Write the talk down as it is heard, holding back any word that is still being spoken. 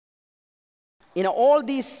in all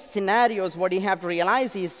these scenarios, what you have to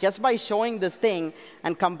realize is just by showing this thing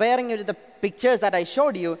and comparing it to the pictures that I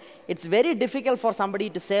showed you, it's very difficult for somebody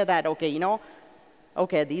to say that, okay,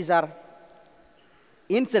 okay, these are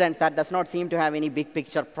incidents that does not seem to have any big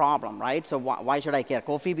picture problem, right? So why should I care?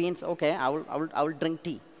 Coffee beans, okay, I will drink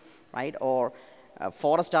tea, right? Or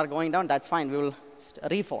forests are going down, that's fine, we will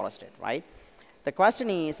reforest it, right? The question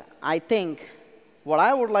is, I think, what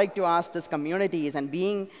I would like to ask this community is, and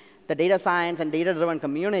being the data science and data-driven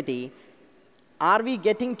community, are we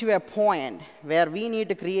getting to a point where we need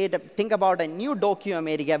to think about a new document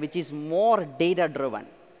area which is more data-driven,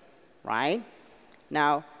 right?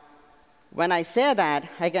 Now, when I say that,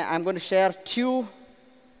 I'm going to share 2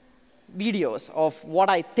 videos of what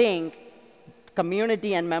I think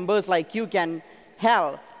community and members like you can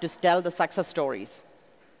help to tell the success stories.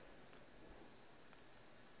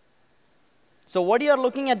 So what you're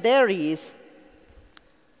looking at there is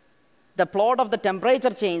the plot of the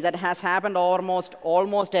temperature change that has happened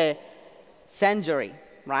almost a century,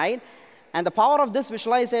 right? And the power of this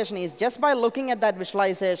visualization is just by looking at that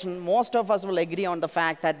visualization, most of us will agree on the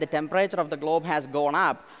fact that the temperature of the globe has gone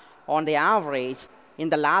up on the average in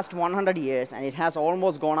the last 100 years, and it has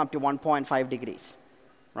almost gone up to 1.5 degrees,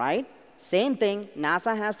 right? Same thing,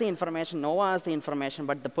 NASA has the information, NOAA has the information,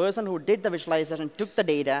 but the person who did the visualization took the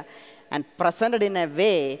data and presented in a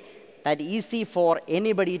way that is easy for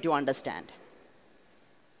anybody to understand.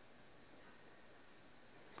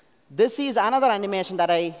 This is another animation that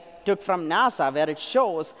I took from NASA, where it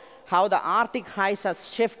shows how the Arctic ice has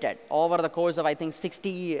shifted over the course of, I think, 60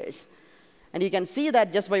 years. And you can see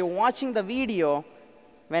that just by watching the video,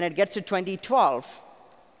 when it gets to 2012,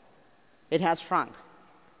 it has shrunk,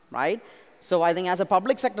 right? So I think as a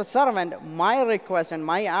public sector servant, my request and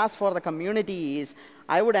my ask for the community is,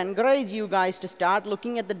 I would encourage you guys to start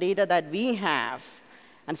looking at the data that we have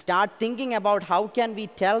and start thinking about how can we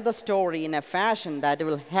tell the story in a fashion that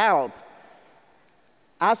will help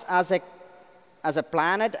us as a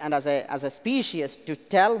planet and as a species to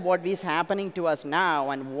tell what is happening to us now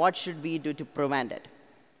and what should we do to prevent it.